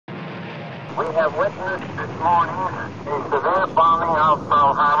We have witnessed this morning a severe bombing of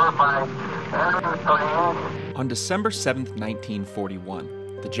Pearl Harbor by enemy planes. On December 7,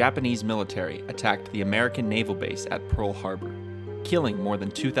 1941, the Japanese military attacked the American naval base at Pearl Harbor, killing more than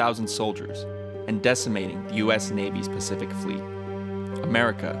 2,000 soldiers and decimating the U.S. Navy's Pacific Fleet.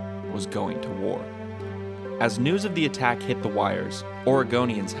 America was going to war. As news of the attack hit the wires,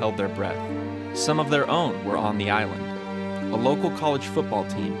 Oregonians held their breath. Some of their own were on the island. A local college football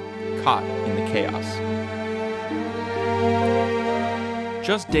team caught in the chaos.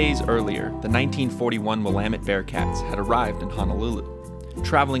 Just days earlier, the 1941 Willamette Bearcats had arrived in Honolulu.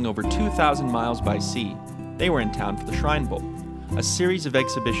 Traveling over 2,000 miles by sea, they were in town for the Shrine Bowl, a series of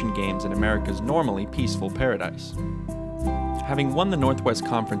exhibition games in America's normally peaceful paradise. Having won the Northwest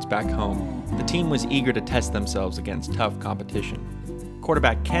Conference back home, the team was eager to test themselves against tough competition.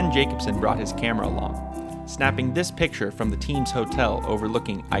 Quarterback Ken Jacobson brought his camera along, snapping this picture from the team's hotel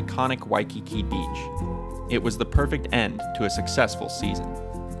overlooking iconic Waikiki Beach. It was the perfect end to a successful season.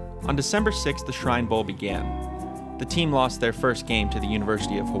 On December 6th, the Shrine Bowl began. The team lost their first game to the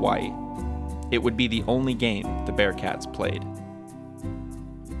University of Hawaii. It would be the only game the Bearcats played.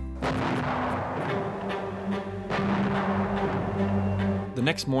 The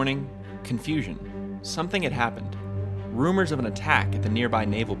next morning, confusion. Something had happened. Rumors of an attack at the nearby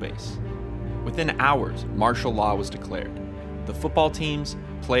naval base. Within hours, martial law was declared. The football teams,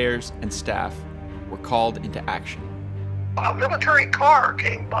 players, and staff were called into action. A military car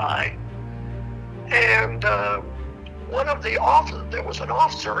came by, and one of the officers, there was an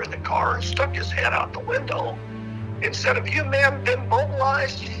officer in the car, and stuck his head out the window and said, "Have you men been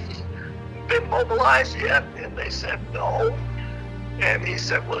mobilized? Been mobilized yet?" And they said, "No." And he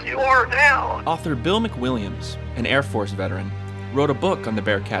said, "Well, you are now." Author Bill McWilliams, an Air Force veteran, wrote a book on the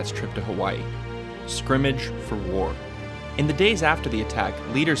Bearcats' trip to Hawaii, Scrimmage for War. In the days after the attack,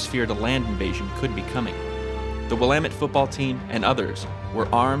 leaders feared a land invasion could be coming. The Willamette football team and others were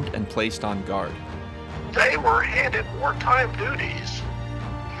armed and placed on guard. They were handed wartime duties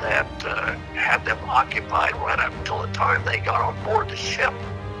that had them occupied right up until the time they got on board the ship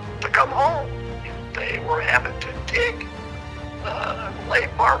to come home. They were having to dig, lay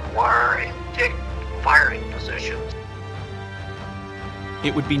barbed wire and dig firing positions.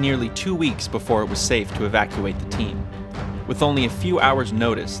 It would be nearly 2 weeks before it was safe to evacuate the team. With only a few hours'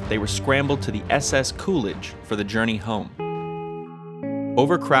 notice, they were scrambled to the SS Coolidge for the journey home.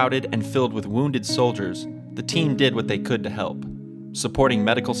 Overcrowded and filled with wounded soldiers, the team did what they could to help, supporting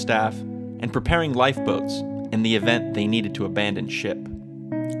medical staff and preparing lifeboats in the event they needed to abandon ship.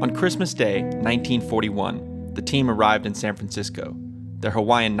 On Christmas Day, 1941, the team arrived in San Francisco, their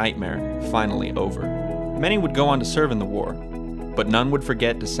Hawaiian nightmare finally over. Many would go on to serve in the war, but none would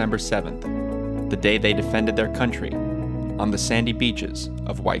forget December 7th, the day they defended their country on the sandy beaches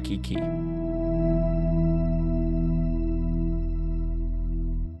of Waikiki.